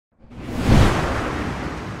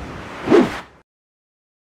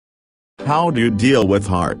How do you deal with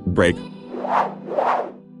heartbreak?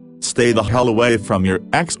 Stay the hell away from your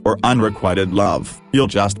ex or unrequited love, you'll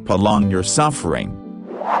just prolong your suffering.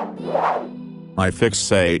 I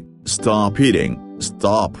fixate, stop eating,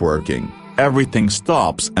 stop working, everything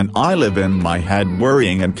stops and I live in my head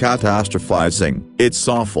worrying and catastrophizing. It's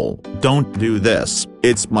awful, don't do this.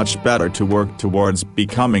 It's much better to work towards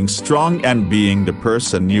becoming strong and being the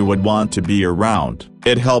person you would want to be around.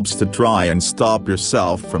 It helps to try and stop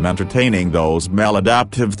yourself from entertaining those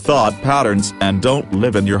maladaptive thought patterns and don't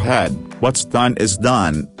live in your head. What's done is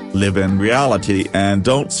done. Live in reality and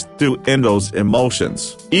don't stew in those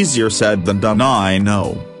emotions. Easier said than done, I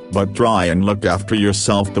know. But try and look after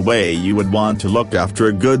yourself the way you would want to look after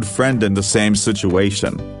a good friend in the same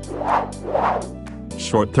situation.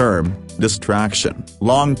 Short-term, distraction.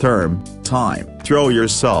 Long-term, time. Throw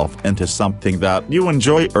yourself into something that you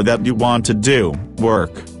enjoy or that you want to do.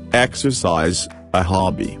 Work, exercise, a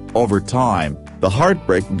hobby. Over time, the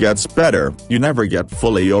heartbreak gets better. You never get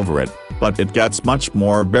fully over it, but it gets much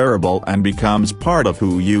more bearable and becomes part of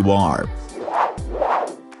who you are.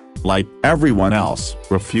 Like everyone else,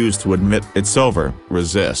 refuse to admit it's over,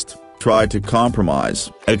 resist, try to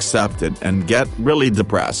compromise, accept it and get really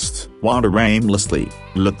depressed. Wander aimlessly,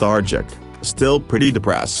 lethargic, still pretty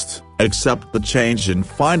depressed. Accept the change and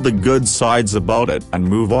find the good sides about it and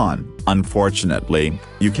move on. Unfortunately,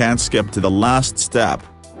 you can't skip to the last step.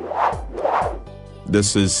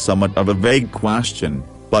 This is somewhat of a vague question,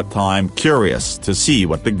 but I'm curious to see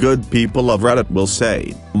what the good people of Reddit will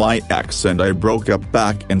say. My ex and I broke up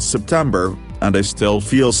back in September, and I still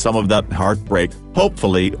feel some of that heartbreak.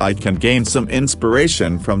 Hopefully I can gain some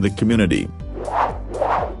inspiration from the community.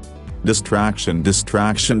 Distraction,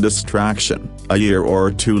 distraction, distraction. A year or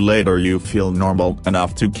two later you feel normal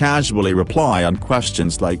enough to casually reply on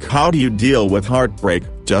questions like how do you deal with heartbreak?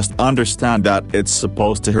 Just understand that it's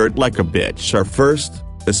supposed to hurt like a bitch at first,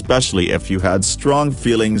 especially if you had strong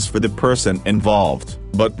feelings for the person involved.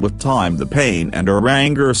 But with time the pain and our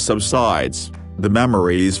anger subsides, the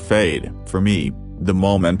memories fade. For me, the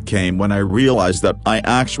moment came when I realized that I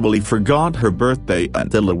actually forgot her birthday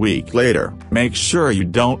until a week later. Make sure you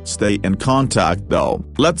don't stay in contact though.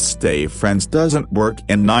 Let's stay friends doesn't work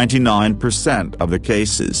in 99% of the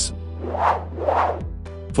cases.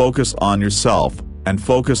 Focus on yourself, and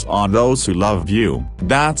focus on those who love you.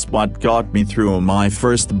 That's what got me through my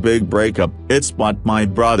first big breakup. It's what my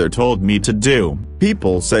brother told me to do.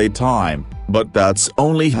 People say time, but that's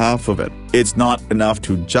only half of it. It's not enough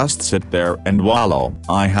to just sit there and wallow.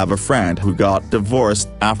 I have a friend who got divorced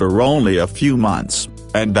after only a few months,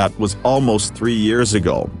 and that was almost 3 years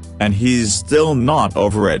ago, and he's still not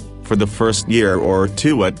over it. For the first year or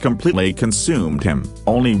two it completely consumed him.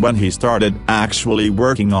 Only when he started actually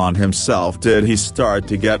working on himself did he start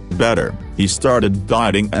to get better. He started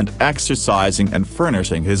dieting and exercising and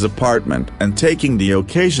furnishing his apartment and taking the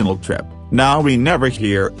occasional trip. Now we never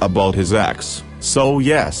hear about his ex. So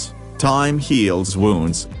yes, time heals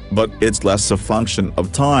wounds, but it's less a function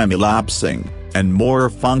of time elapsing, and more a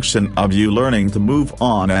function of you learning to move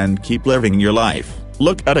on and keep living your life.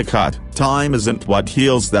 Look at a cut. Time isn't what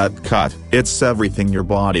heals that cut, it's everything your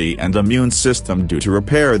body and immune system do to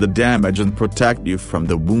repair the damage and protect you from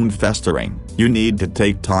the wound festering. You need to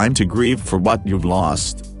take time to grieve for what you've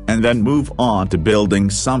lost, and then move on to building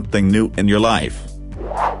something new in your life.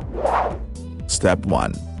 Step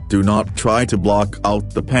 1. Do not try to block out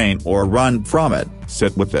the pain or run from it.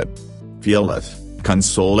 Sit with it. Feel it.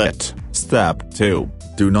 Console it. Step 2.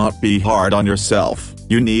 Do not be hard on yourself.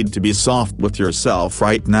 You need to be soft with yourself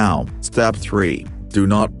right now. Step 3. Do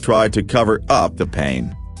not try to cover up the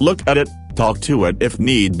pain. Look at it, talk to it if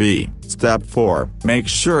need be. Step 4. Make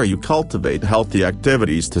sure you cultivate healthy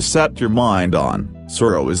activities to set your mind on.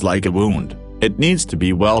 Sorrow is like a wound. It needs to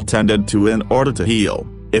be well tended to in order to heal.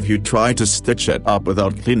 If you try to stitch it up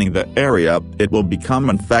without cleaning the area, it will become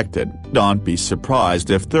infected. Don't be surprised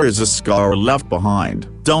if there is a scar left behind.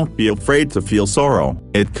 Don't be afraid to feel sorrow.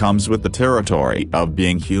 It comes with the territory of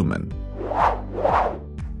being human.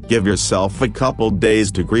 Give yourself a couple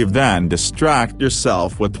days to grieve, then distract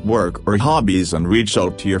yourself with work or hobbies and reach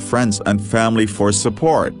out to your friends and family for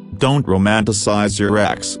support. Don't romanticize your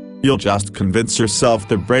ex. You'll just convince yourself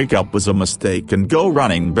the breakup was a mistake and go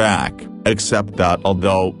running back. Accept that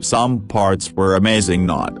although some parts were amazing,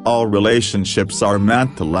 not all relationships are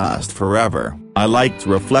meant to last forever. I like to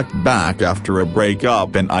reflect back after a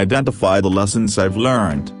breakup and identify the lessons I've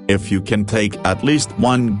learned. If you can take at least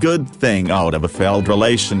one good thing out of a failed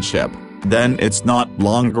relationship, then it's not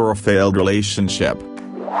longer a failed relationship.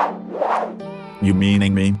 You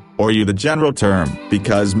meaning me, or you the general term,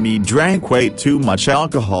 because me drank way too much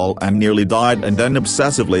alcohol and nearly died and then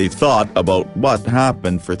obsessively thought about what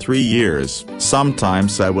happened for 3 years.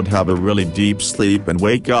 Sometimes I would have a really deep sleep and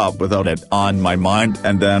wake up without it on my mind,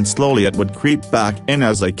 and then slowly it would creep back in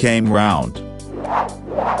as I came round.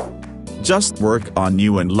 Just work on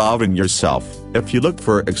you and loving yourself. If you look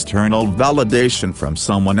for external validation from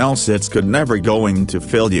someone else, it's never going to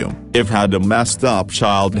fill you. If you had a messed up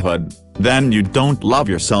childhood, then you don't love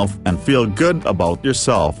yourself and feel good about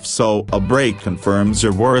yourself, so a break confirms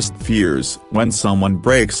your worst fears. When someone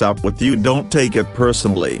breaks up with you, don't take it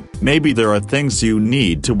personally. Maybe there are things you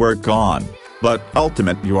need to work on, but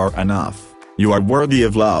ultimately you are enough. You are worthy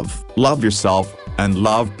of love. Love yourself, and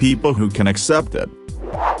love people who can accept it.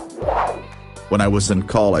 When I was in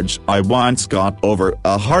college, I once got over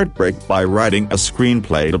a heartbreak by writing a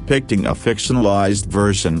screenplay depicting a fictionalized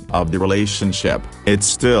version of the relationship. It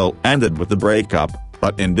still ended with a breakup,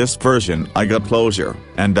 but in this version I got closure,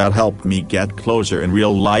 and that helped me get closure in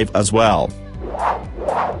real life as well.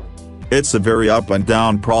 It's a very up and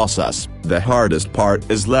down process. The hardest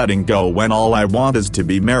part is letting go when all I want is to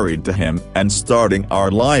be married to him and starting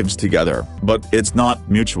our lives together. But it's not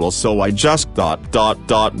mutual, so I just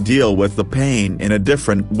deal with the pain in a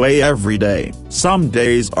different way every day. Some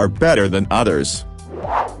days are better than others.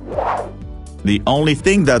 The only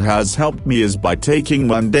thing that has helped me is by taking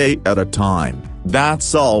one day at a time.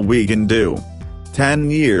 That's all we can do.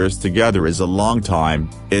 10 years together is a long time.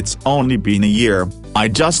 It's only been a year. I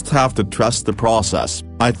just have to trust the process.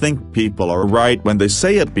 I think people are right when they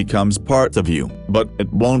say it becomes part of you, but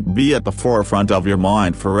it won't be at the forefront of your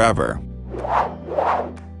mind forever.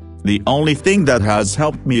 The only thing that has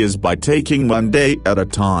helped me is by taking one day at a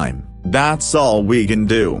time. That's all we can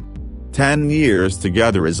do. 10 years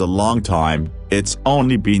together is a long time. It's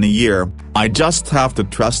only been a year. I just have to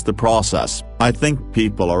trust the process. I think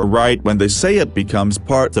people are right when they say it becomes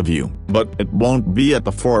part of you, but it won't be at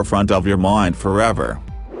the forefront of your mind forever.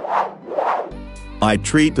 I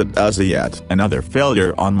treat it as yet another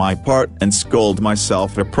failure on my part and scold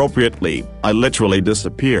myself appropriately. I literally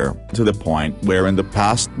disappear, to the point where in the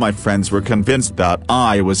past my friends were convinced that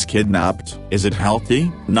I was kidnapped. Is it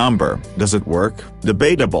healthy? Number. Does it work?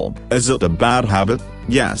 Debatable. Is it a bad habit?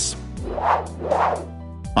 Yes.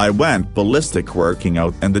 I went ballistic working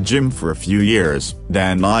out in the gym for a few years,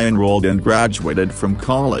 then I enrolled and graduated from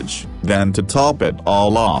college. Then to top it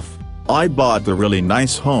all off, I bought a really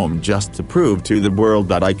nice home just to prove to the world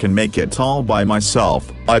that I can make it all by myself.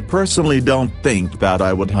 I personally don't think that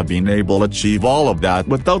I would have been able to achieve all of that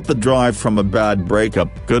without the drive from a bad breakup.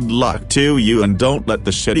 Good luck to you, and don't let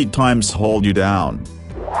the shitty times hold you down.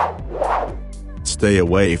 Stay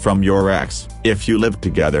away from your ex. If you live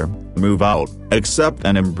together, move out. Accept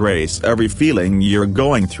and embrace every feeling you're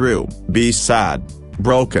going through. Be sad,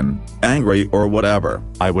 broken, angry, or whatever.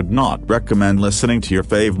 I would not recommend listening to your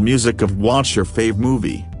fave music or watch your fave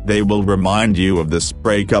movie. They will remind you of this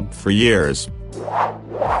breakup for years.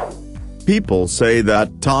 People say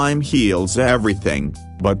that time heals everything,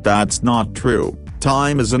 but that's not true.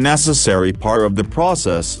 Time is a necessary part of the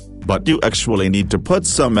process, but you actually need to put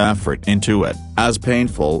some effort into it. As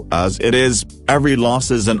painful as it is, every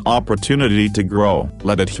loss is an opportunity to grow.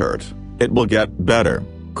 Let it hurt. It will get better.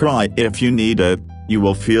 Cry if you need it. You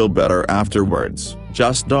will feel better afterwards.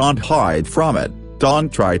 Just don't hide from it.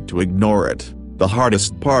 Don't try to ignore it. The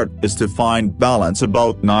hardest part is to find balance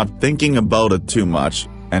about not thinking about it too much,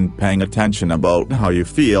 and paying attention about how you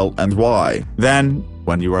feel and why. Then,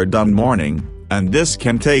 when you are done mourning, and this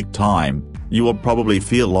can take time, you will probably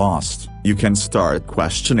feel lost. You can start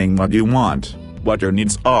questioning what you want, what your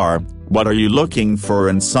needs are, what are you looking for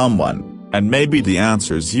in someone, and maybe the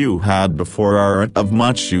answers you had before aren't of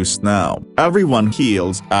much use now. Everyone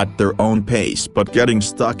heals at their own pace, but getting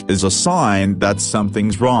stuck is a sign that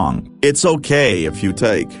something's wrong. It's okay if you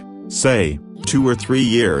take, say, 2 or 3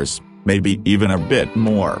 years, maybe even a bit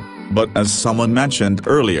more, but as someone mentioned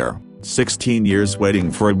earlier, 16 years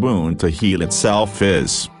waiting for a wound to heal itself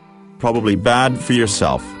is probably bad for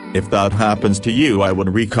yourself. If that happens to you, I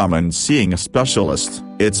would recommend seeing a specialist.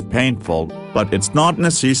 It's painful, but it's not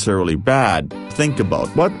necessarily bad. Think about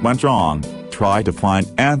what went wrong, try to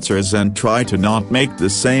find answers, and try to not make the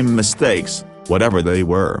same mistakes, whatever they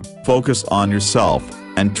were. Focus on yourself,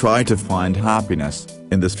 and try to find happiness.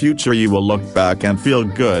 In the future you will look back and feel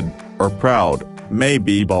good, or proud,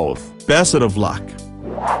 maybe both. Best of luck.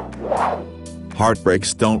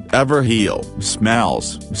 Heartbreaks don't ever heal.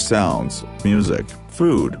 Smells, sounds, music,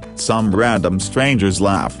 food, some random stranger's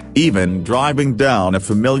laugh. Even driving down a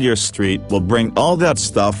familiar street will bring all that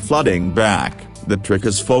stuff flooding back. The trick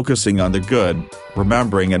is focusing on the good,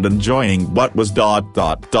 remembering and enjoying what was ...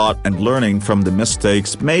 and learning from the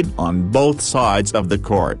mistakes made on both sides of the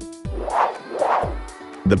court.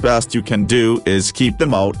 The best you can do is keep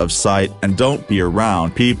them out of sight and don't be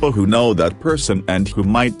around people who know that person and who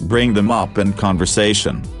might bring them up in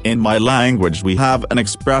conversation. In my language we have an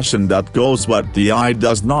expression that goes, what the eye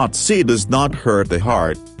does not see does not hurt the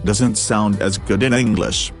heart. Doesn't sound as good in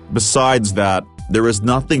English. Besides that, there is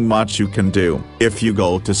nothing much you can do. If you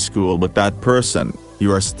go to school with that person,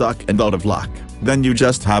 you are stuck and out of luck. Then you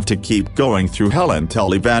just have to keep going through hell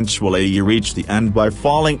until eventually you reach the end by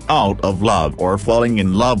falling out of love or falling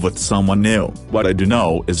in love with someone new. What I do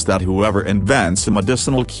know is that whoever invents a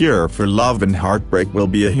medicinal cure for love and heartbreak will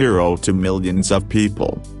be a hero to millions of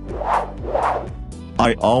people.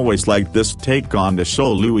 I always like this take on the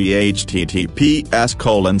show, Louis.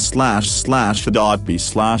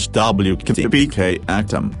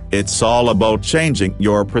 https://b/w/actum. It's all about changing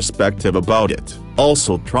your perspective about it.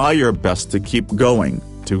 Also try your best to keep going,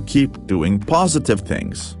 to keep doing positive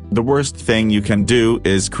things. The worst thing you can do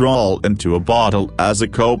is crawl into a bottle as a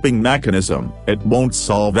coping mechanism. It won't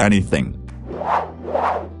solve anything.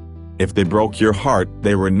 If they broke your heart,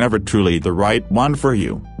 they were never truly the right one for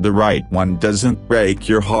you. The right one doesn't break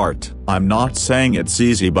your heart. I'm not saying it's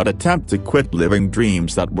easy, but attempt to quit living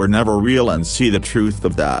dreams that were never real and see the truth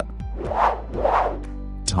of that.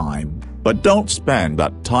 Time. But don't spend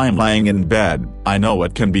that time lying in bed. I know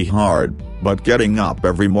it can be hard, but getting up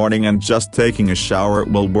every morning and just taking a shower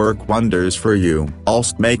will work wonders for you.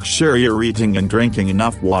 Also make sure you're eating and drinking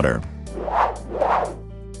enough water.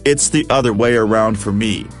 It's the other way around for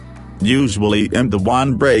me. Usually I'm the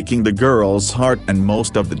one breaking the girl's heart, and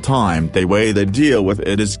most of the time the way they deal with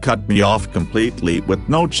it is cut me off completely with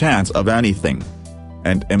no chance of anything.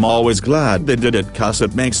 And I'm always glad they did it, cause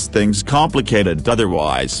it makes things complicated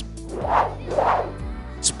otherwise.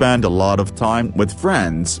 Spend a lot of time with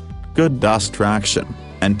friends, good distraction,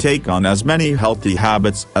 and take on as many healthy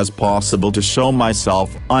habits as possible to show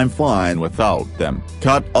myself I'm fine without them.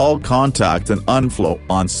 Cut all contact and unfollow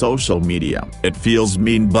on social media. It feels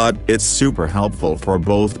mean, but it's super helpful for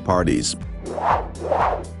both parties.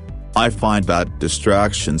 I find that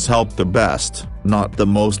distractions help the best, not the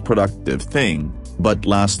most productive thing. But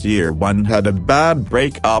last year one had a bad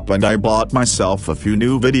breakup and I bought myself a few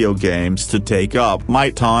new video games to take up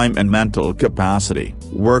my time and mental capacity.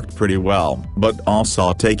 Worked pretty well, but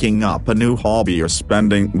also taking up a new hobby or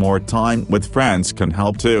spending more time with friends can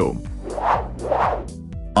help too.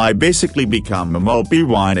 I basically become a mopey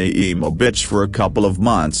whiny emo bitch for a couple of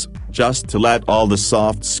months, just to let all the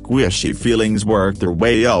soft squishy feelings work their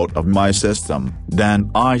way out of my system.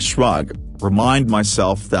 Then I shrug. Remind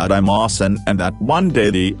myself that I'm awesome and that one day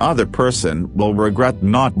the other person will regret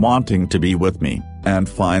not wanting to be with me, and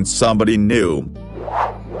find somebody new.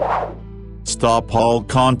 Stop all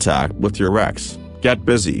contact with your ex, get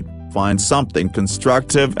busy, find something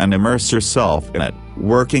constructive and immerse yourself in it.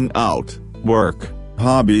 Working out, work,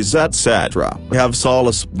 hobbies, etc. Have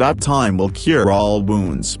solace. That time will cure all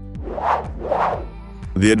wounds.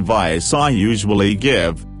 The advice I usually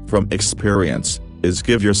give, from experience, is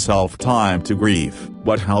give yourself time to grieve.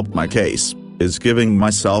 What helped my case is giving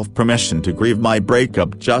myself permission to grieve my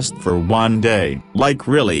breakup just for one day. Like,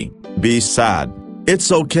 really, be sad.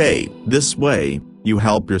 It's okay. This way, you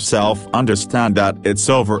help yourself understand that it's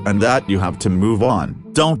over and that you have to move on.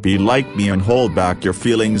 Don't be like me and hold back your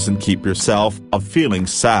feelings and keep yourself feeling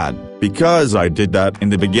sad, because I did that in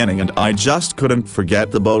the beginning and I just couldn't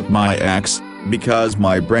forget about my ex, because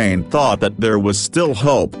my brain thought that there was still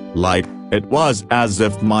hope. Like, it was as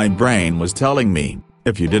if my brain was telling me,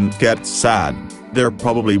 if you didn't get sad, there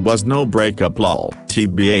probably was no breakup, lol.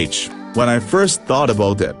 TBH, when I first thought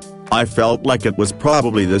about it, I felt like it was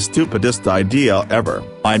probably the stupidest idea ever.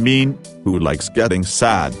 I mean, who likes getting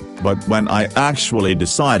sad? But when I actually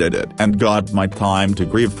decided it and got my time to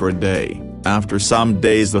grieve for a day, after some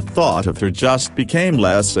days the thought of her just became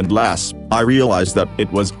less and less. I realized that it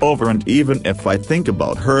was over, and even if I think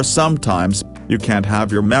about her sometimes, you can't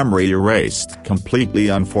have your memory erased completely.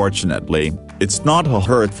 Unfortunately, it's not a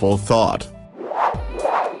hurtful thought.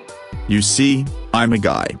 You see, I'm a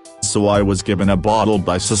guy, so I was given a bottle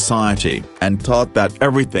by society, and taught that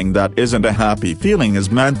everything that isn't a happy feeling is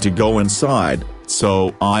meant to go inside,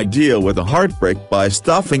 so I deal with a heartbreak by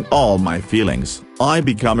stuffing all my feelings. I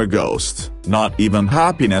become a ghost, not even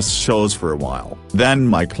happiness shows for a while. Then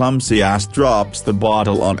my clumsy ass drops the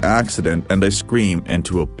bottle on accident and I scream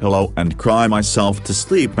into a pillow and cry myself to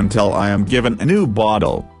sleep until I am given a new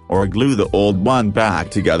bottle, or glue the old one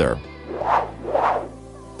back together.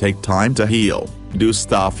 Take time to heal, do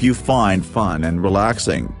stuff you find fun and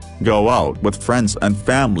relaxing. Go out with friends and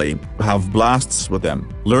family, have blasts with them,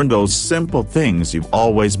 learn those simple things you've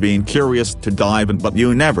always been curious to dive in but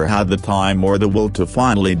you never had the time or the will to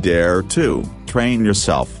finally dare to. Train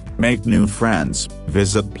yourself, make new friends,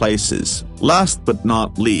 visit places. Last but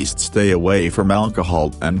not least, stay away from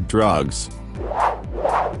alcohol and drugs.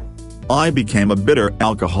 I became a bitter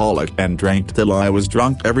alcoholic and drank till I was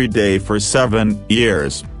drunk every day for 7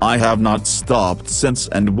 years. I have not stopped since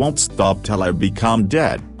and won't stop till I become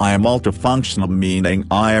dead. I am multifunctional, meaning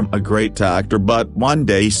I am a great actor, but one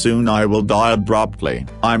day soon I will die abruptly.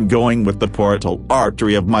 I'm going with the portal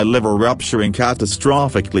artery of my liver rupturing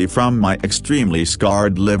catastrophically from my extremely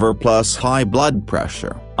scarred liver plus high blood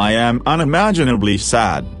pressure. I am unimaginably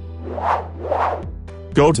sad.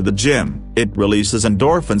 Go to the gym. It releases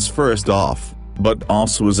endorphins first off, but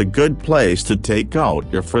also is a good place to take out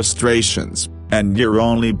your frustrations, and you're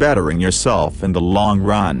only bettering yourself in the long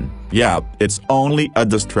run. Yeah, it's only a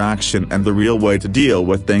distraction, and the real way to deal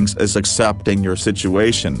with things is accepting your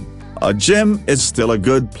situation. A gym is still a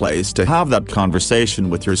good place to have that conversation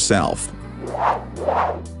with yourself.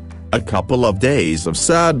 A couple of days of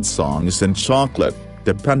sad songs and chocolate,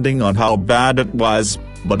 depending on how bad it was,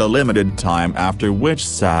 but a limited time after which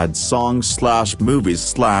sad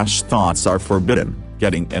songs/movies/thoughts are forbidden.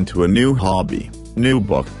 Getting into a new hobby, new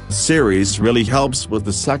book, series really helps with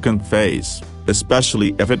the second phase,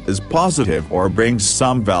 especially if it is positive or brings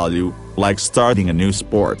some value, like starting a new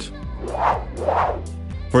sport.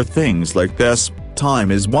 For things like this,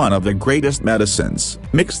 time is one of the greatest medicines.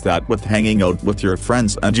 Mix that with hanging out with your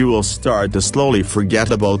friends and you will start to slowly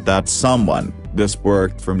forget about that someone. This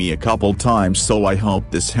worked for me a couple times, so I hope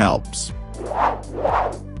this helps.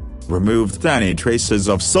 Removed any traces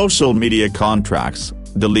of social media contacts,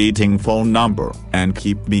 deleting phone number, and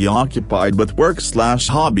keep me occupied with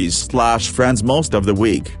work/hobbies/friends most of the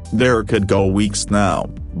week. There could go weeks now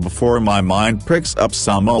before my mind picks up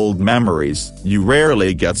some old memories. You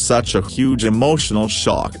rarely get such a huge emotional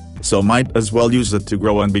shock, so might as well use it to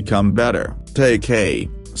grow and become better. Take a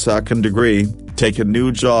second degree, take a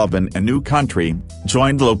new job in a new country,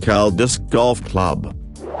 join the local disc golf club.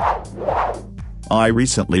 I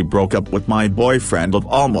recently broke up with my boyfriend of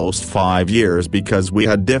almost 5 years because we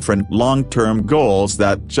had different long-term goals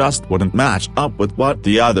that just wouldn't match up with what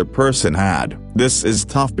the other person had. This is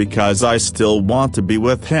tough because I still want to be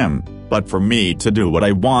with him, but for me to do what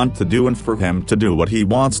I want to do and for him to do what he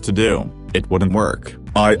wants to do, it wouldn't work.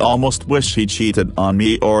 I almost wish he cheated on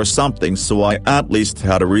me or something so I at least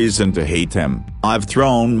had a reason to hate him. I've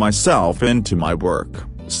thrown myself into my work,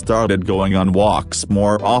 started going on walks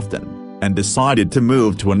more often, and decided to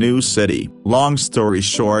move to a new city. Long story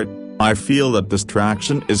short, I feel that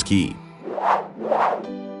distraction is key.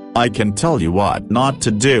 I can tell you what not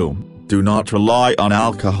to do. Do not rely on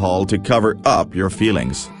alcohol to cover up your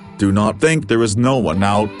feelings. Do not think there is no one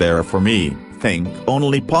out there for me. Think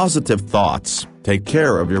only positive thoughts. Take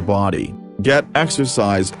care of your body. Get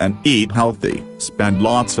exercise and eat healthy. Spend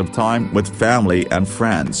lots of time with family and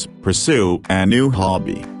friends. Pursue a new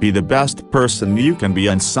hobby. Be the best person you can be,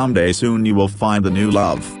 and someday soon you will find a new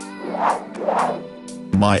love.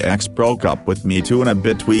 My ex broke up with me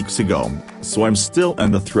 2.5 weeks ago, so I'm still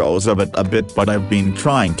in the throes of it a bit, but I've been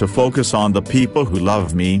trying to focus on the people who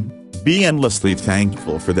love me, be endlessly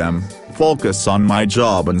thankful for them, focus on my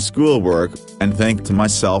job and schoolwork, and think to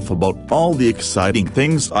myself about all the exciting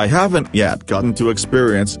things I haven't yet gotten to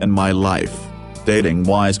experience in my life.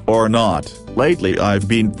 Dating-wise or not, lately I've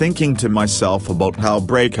been thinking to myself about how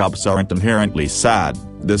breakups aren't inherently sad.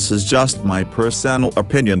 This is just my personal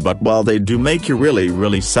opinion, but while they do make you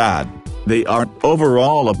really sad, they aren't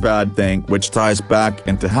overall a bad thing, which ties back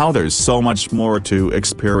into how there's so much more to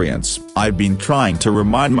experience. I've been trying to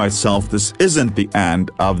remind myself this isn't the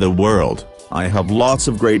end of the world. I have lots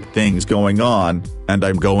of great things going on, and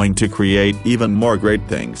I'm going to create even more great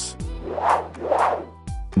things.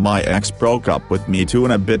 My ex broke up with me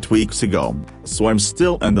 2.5 weeks ago, so I'm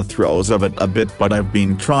still in the throes of it a bit, but I've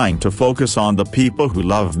been trying to focus on the people who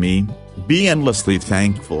love me, be endlessly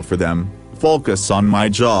thankful for them, focus on my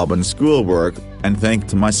job and schoolwork, and think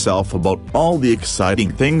to myself about all the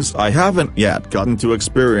exciting things I haven't yet gotten to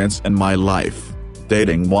experience in my life.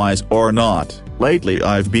 Dating-wise or not, lately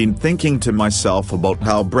I've been thinking to myself about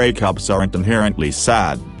how breakups aren't inherently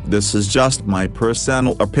sad. This is just my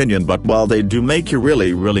personal opinion, but while they do make you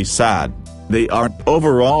really sad, they aren't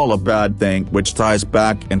overall a bad thing, which ties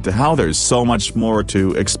back into how there's so much more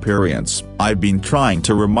to experience. I've been trying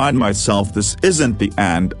to remind myself this isn't the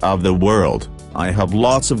end of the world. I have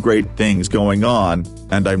lots of great things going on,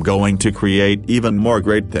 and I'm going to create even more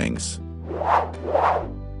great things.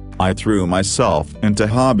 I threw myself into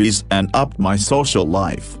hobbies and upped my social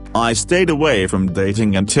life. I stayed away from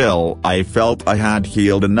dating until I felt I had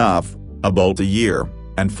healed enough, about a year,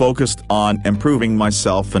 and focused on improving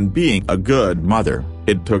myself and being a good mother.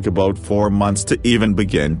 It took about 4 months to even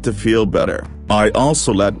begin to feel better. I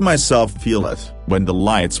also let myself feel it. When the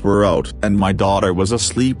lights were out and my daughter was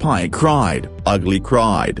asleep, I cried, ugly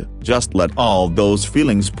cried, just let all those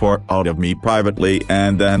feelings pour out of me privately,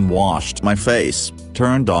 and then washed my face,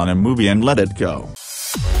 turned on a movie and let it go.